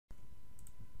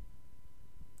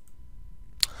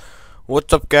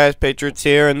What's up, guys? Patriots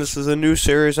here, and this is a new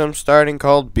series I'm starting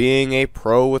called Being a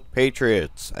Pro with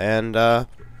Patriots. And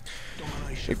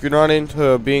if you're not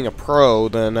into being a pro,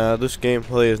 then this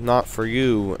gameplay is not for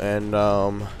you. And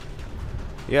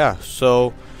yeah,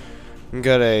 so you can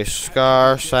get a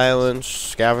Scar, Silence,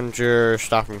 Scavenger,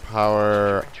 Stopping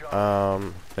Power,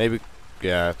 maybe,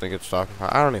 yeah, I think it's Stopping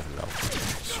Power. I don't even know.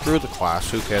 Screw the class.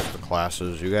 Who cares the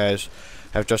classes? You guys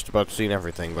have just about seen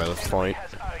everything by this point.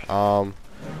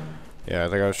 Yeah, I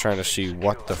think I was trying to see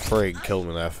what the frig killed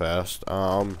me that fast.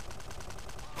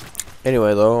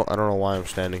 Anyway, though, I don't know why I'm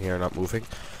standing here and not moving.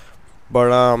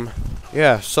 But,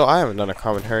 yeah, so I haven't done a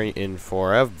commentary in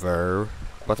forever.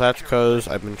 But that's because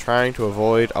I've been trying to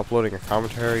avoid uploading a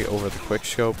commentary over the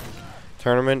Quickscope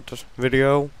tournament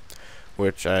video,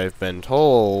 which I've been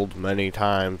told many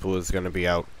times was going to be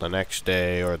out the next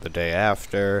day or the day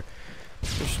after.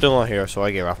 They're still not here, so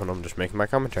I gave up and I'm just making my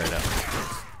commentary now.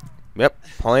 Yep,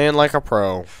 playing like a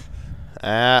pro.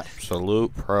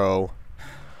 Absolute pro.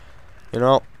 You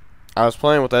know, I was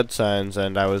playing with Ed Signs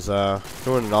and I was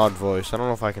doing an odd voice. I don't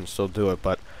know if I can still do it,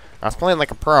 but I was playing like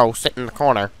a pro, sitting in the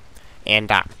corner. And,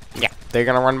 yeah, they're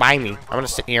gonna run by me. I'm gonna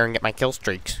sit here and get my kill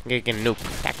streaks. Get a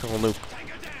nuke, tactical nuke.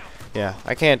 Yeah,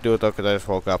 I can't do it though because I just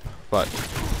woke up. But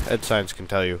Ed Signs can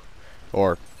tell you.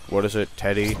 Or, what is it,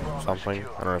 Teddy something?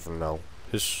 I don't even know.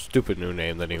 His stupid new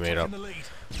name that he made up.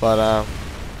 But,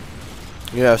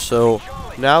 yeah, so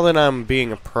now that I'm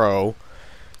being a pro,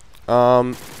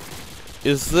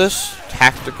 is this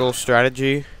tactical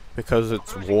strategy because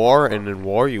it's war, and in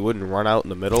war you wouldn't run out in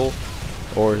the middle,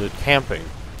 or is it camping?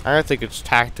 I think it's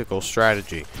tactical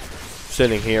strategy.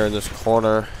 Sitting here in this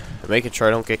corner, making sure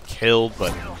I don't get killed,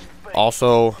 but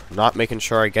also not making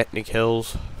sure I get any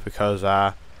kills, because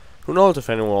who knows if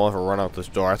anyone will ever run out this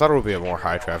door. I thought it would be a more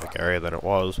high traffic area than it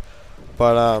was.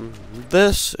 But,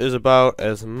 this is about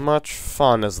as much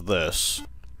fun as this.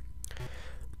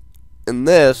 And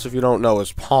this, if you don't know,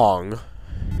 is Pong.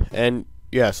 And,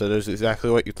 yes, it is exactly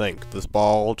what you think. This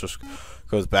ball just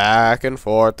goes back and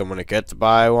forth, and when it gets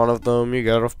by one of them, you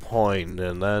get a point.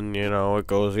 And then, you know, it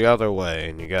goes the other way,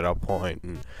 and you get a point.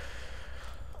 And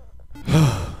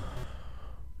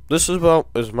this is about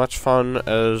as much fun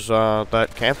as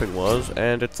that camping was,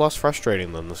 and it's less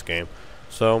frustrating than this game.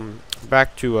 So,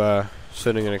 back to,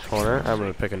 sitting in a corner. I'm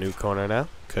going to pick a new corner now,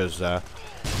 because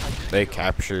they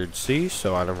captured C,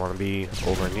 so I don't want to be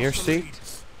over near C.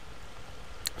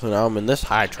 So now I'm in this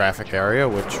high traffic area,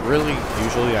 which really,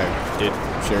 usually I did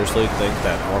seriously think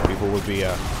that more people would be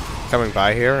coming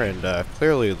by here, and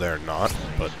clearly they're not,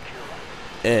 but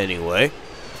anyway.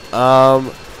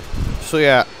 So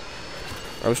yeah,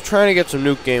 I was trying to get some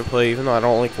nuke gameplay, even though I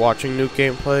don't like watching nuke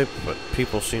gameplay, but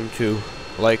people seem to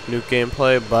like nuke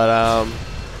gameplay, but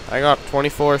I got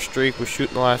 24 streak, was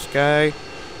shooting the last guy,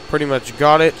 pretty much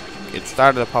got it, it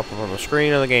started to pop up on the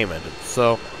screen and the game ended.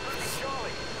 So,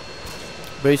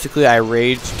 basically I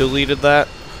rage deleted that,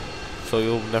 so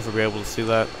you'll never be able to see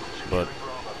that, but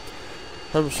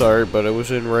I'm sorry, but it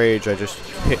was in rage. I just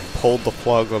pulled the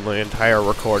plug on the entire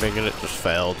recording and it just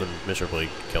failed and miserably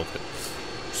killed it.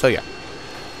 So yeah.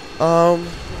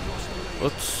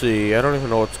 Let's see, I don't even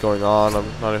know what's going on. I'm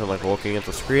not even like looking at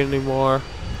the screen anymore.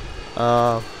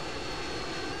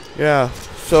 Yeah,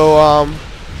 so,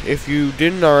 if you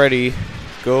didn't already,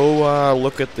 go,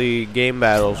 look at the Game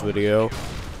Battles video.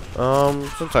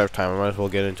 Since I have time, I might as well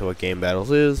get into what Game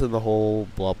Battles is and the whole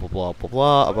blah blah blah blah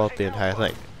blah about the entire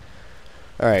thing.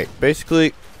 Alright,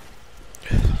 basically,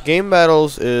 Game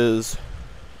Battles is,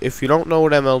 if you don't know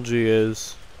what MLG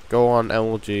is, go on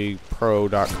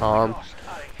mlgpro.com,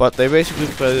 but they basically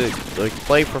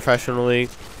play professionally,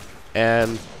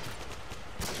 and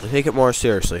they take it more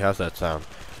seriously. How's that sound?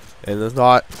 And there's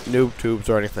not noob tubes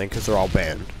or anything, because they're all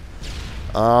banned.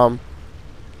 Now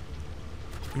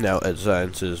Ed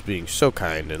Science is being so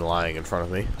kind and lying in front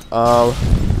of me.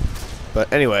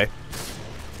 But anyway,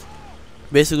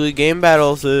 basically Game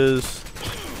Battles is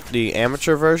the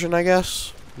amateur version, I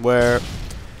guess, where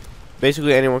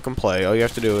basically anyone can play. All you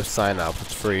have to do is sign up.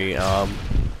 It's free.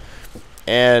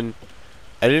 And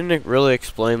I didn't really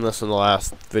explain this in the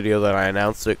last video that I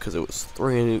announced it, because it was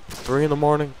 3 in the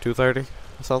morning, 2:30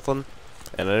 or something,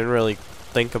 and I didn't really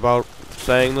think about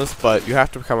saying this, but you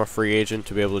have to become a free agent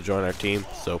to be able to join our team,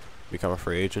 so become a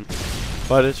free agent.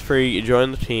 But it's free, you join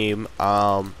the team.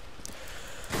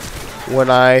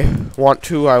 When I want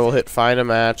to, I will hit find a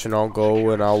match, and I'll go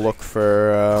and I'll look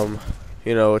for,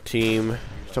 you know, a team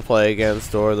to play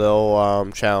against, or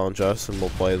they'll challenge us and we'll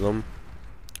play them.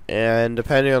 And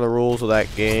depending on the rules of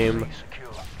that game,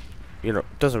 you know,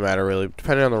 it doesn't matter really,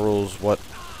 depending on the rules, what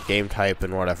game type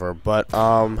and whatever, but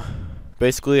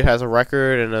basically it has a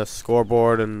record and a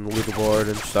scoreboard and leaderboard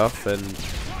and stuff, and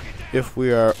if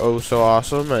we are oh so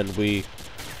awesome and we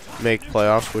make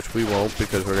playoffs, which we won't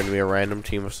because we're going to be a random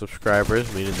team of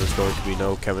subscribers, meaning there's going to be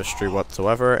no chemistry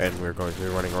whatsoever, and we're going to be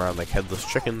running around like headless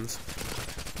chickens.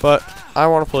 But I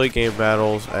want to play game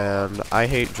battles, and I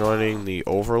hate joining the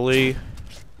overly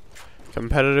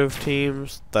competitive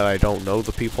teams that I don't know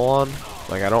the people on.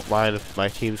 Like, I don't mind if my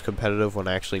team's competitive when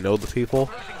I actually know the people,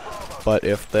 but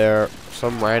if they're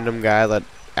some random guy that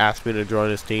asked me to join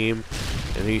his team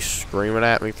and he's screaming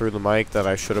at me through the mic that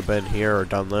I should have been here or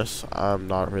done this, I'm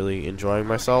not really enjoying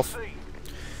myself.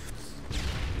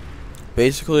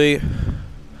 Basically,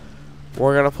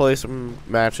 we're gonna play some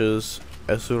matches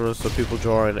as soon as the people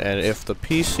join, and if the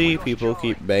PC people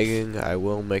keep begging, I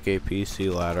will make a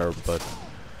PC ladder,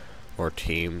 or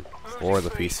team for the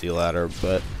PC ladder,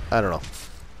 but I don't know.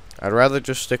 I'd rather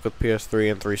just stick with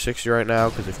PS3 and 360 right now,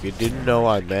 because if you didn't know,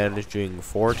 I'm managing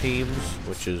 4 teams,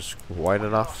 which is quite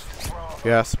enough, if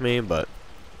you ask me, but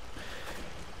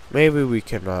maybe we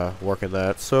can work in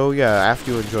that. So yeah,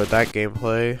 after you enjoyed that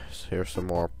gameplay, here's some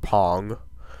more Pong,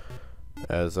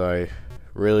 as I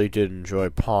really did enjoy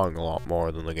Pong a lot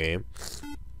more than the game.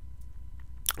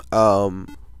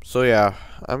 So yeah,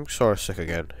 I'm sort of sick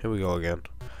again. Here we go again.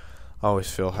 I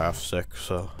always feel half sick,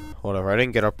 so whatever. I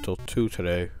didn't get up till 2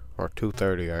 today, or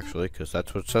 2:30 actually, because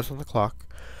that's what it says on the clock.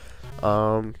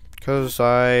 Because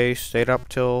I stayed up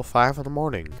till 5 in the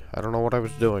morning. I don't know what I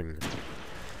was doing.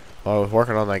 Well, I was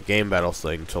working on that game battles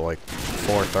thing till like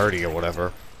 4:30 or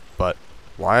whatever, but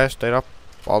why I stayed up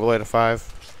all the way to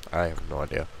 5, I have no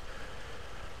idea.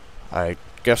 I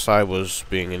guess I was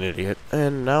being an idiot,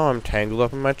 and now I'm tangled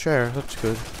up in my chair. That's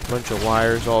good. Bunch of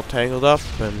wires all tangled up,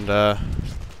 and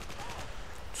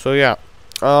so yeah,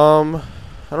 I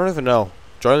don't even know.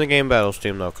 Join the game battles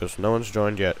team though, because no one's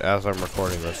joined yet as I'm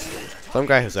recording this. Some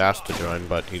guy has asked to join,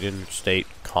 but he didn't state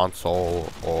console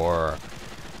or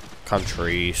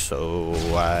country, so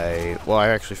I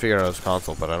actually figured out his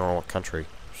console, but I don't know what country,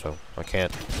 so I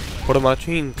can't put him on a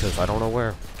team because I don't know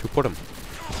where to put him.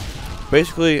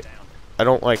 Basically, I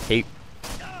don't like hate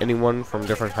anyone from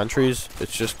different countries.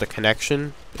 It's just the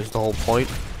connection is the whole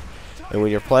point. And when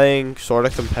you're playing sort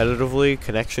of competitively,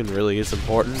 connection really is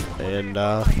important. And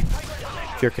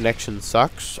if your connection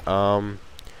sucks, you're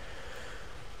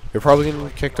probably going to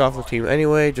get kicked off the team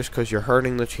anyway, just because you're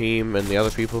hurting the team and the other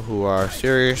people who are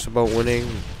serious about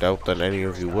winning. Doubt that any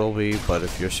of you will be, but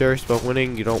if you're serious about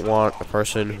winning, you don't want a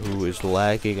person who is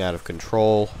lagging out of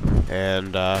control.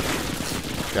 And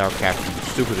now Captain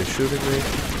Stupid is shooting me.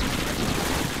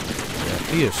 Yeah,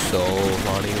 he is so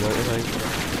funny and everything.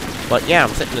 But yeah, I'm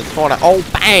sitting in the corner. Oh,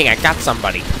 bang! I got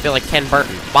somebody. I feel like Ken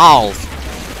Burton. Balls!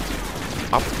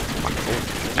 Oh,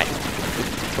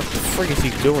 what the frick is he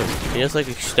doing? He has like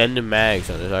extended mags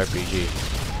on his RPG.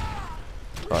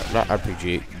 Not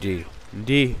RPG.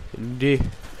 D.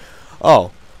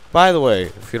 Oh, by the way,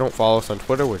 if you don't follow us on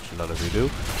Twitter, which none of you do,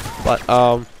 but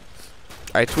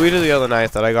I tweeted the other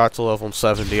night that I got to level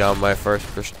 70 on my first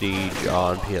Prestige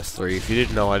on PS3. If you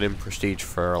didn't know, I didn't Prestige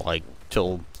for like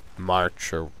till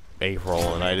March or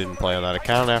April, and I didn't play on that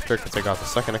account after because I got the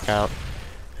second account.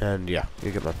 And yeah, you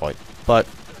get my point. But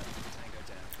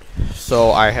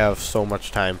so I have so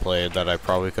much time played that I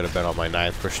probably could have been on my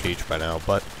 9th Prestige by now,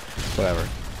 but whatever.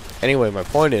 Anyway, my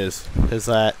point is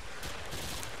that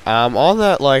I'm on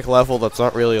that like level that's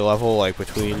not really a level, like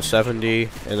between 70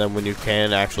 and then when you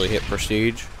can actually hit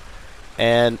Prestige.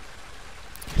 And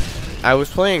I was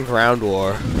playing Ground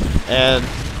War, and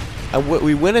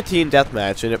we win a team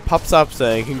deathmatch, and it pops up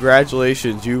saying,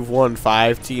 "Congratulations, you've won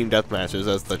 5 team deathmatches,"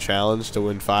 as the challenge to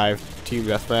win 5 team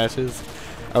deathmatches.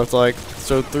 I was like,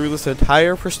 so through this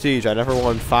entire Prestige, I never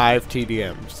won 5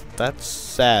 TDMs. That's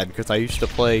sad, because I used to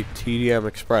play TDM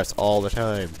Express all the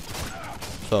time.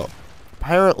 So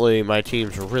apparently, my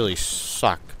teams really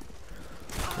suck.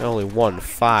 I only won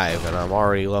 5, and I'm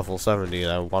already level 70,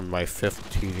 and I won my 5th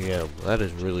TDM. That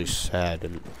is really sad.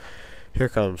 And here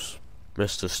comes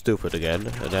Mr. Stupid again,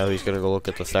 and now he's gonna go look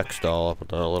at the sex doll up in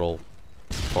the little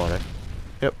corner.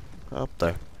 Yep, up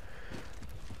there.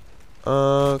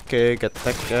 Okay, got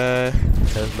that guy.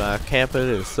 Because my camping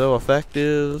is so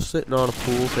effective, sitting on a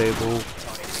pool table.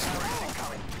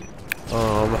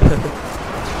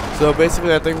 So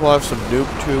basically, I think we'll have some Noob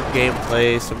Tube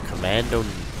gameplay, some Commando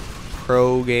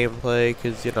Pro gameplay,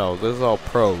 because, you know, this is all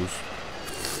pros.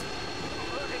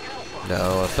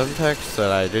 Now, some text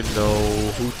that I didn't know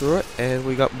who threw it, and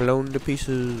we got blown to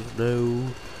pieces.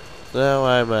 No. Now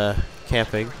I'm,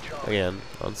 camping, again,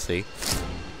 on C.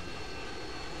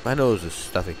 My nose is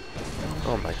stuffy.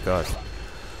 Oh my god.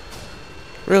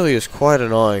 Really is quite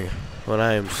annoying. when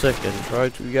I am sick and try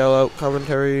to yell out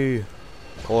commentary.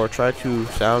 Or try to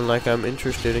sound like I'm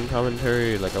interested in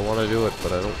commentary, like I want to do it,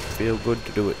 but I don't feel good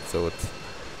to do it, so it's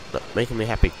not making me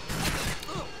happy.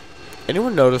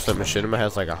 Anyone notice that Machinima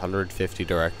has like 150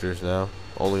 directors now?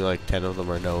 Only like 10 of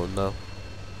them are known, though.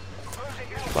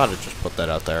 Thought I'd just put that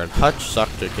out there. And Hutch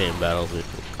sucked at game battles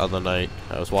on the night.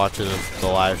 I was watching the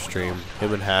live stream,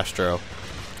 him and Hastro.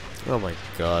 Oh my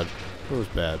god, it was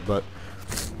bad, but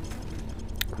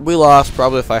we lost.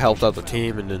 Probably if I helped out the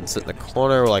team and didn't sit in the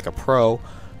corner like a pro,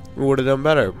 we would have done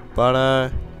better.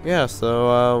 But yeah,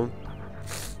 so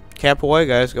camp away,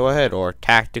 guys. Go ahead, or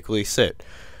tactically sit.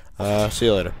 See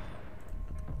you later.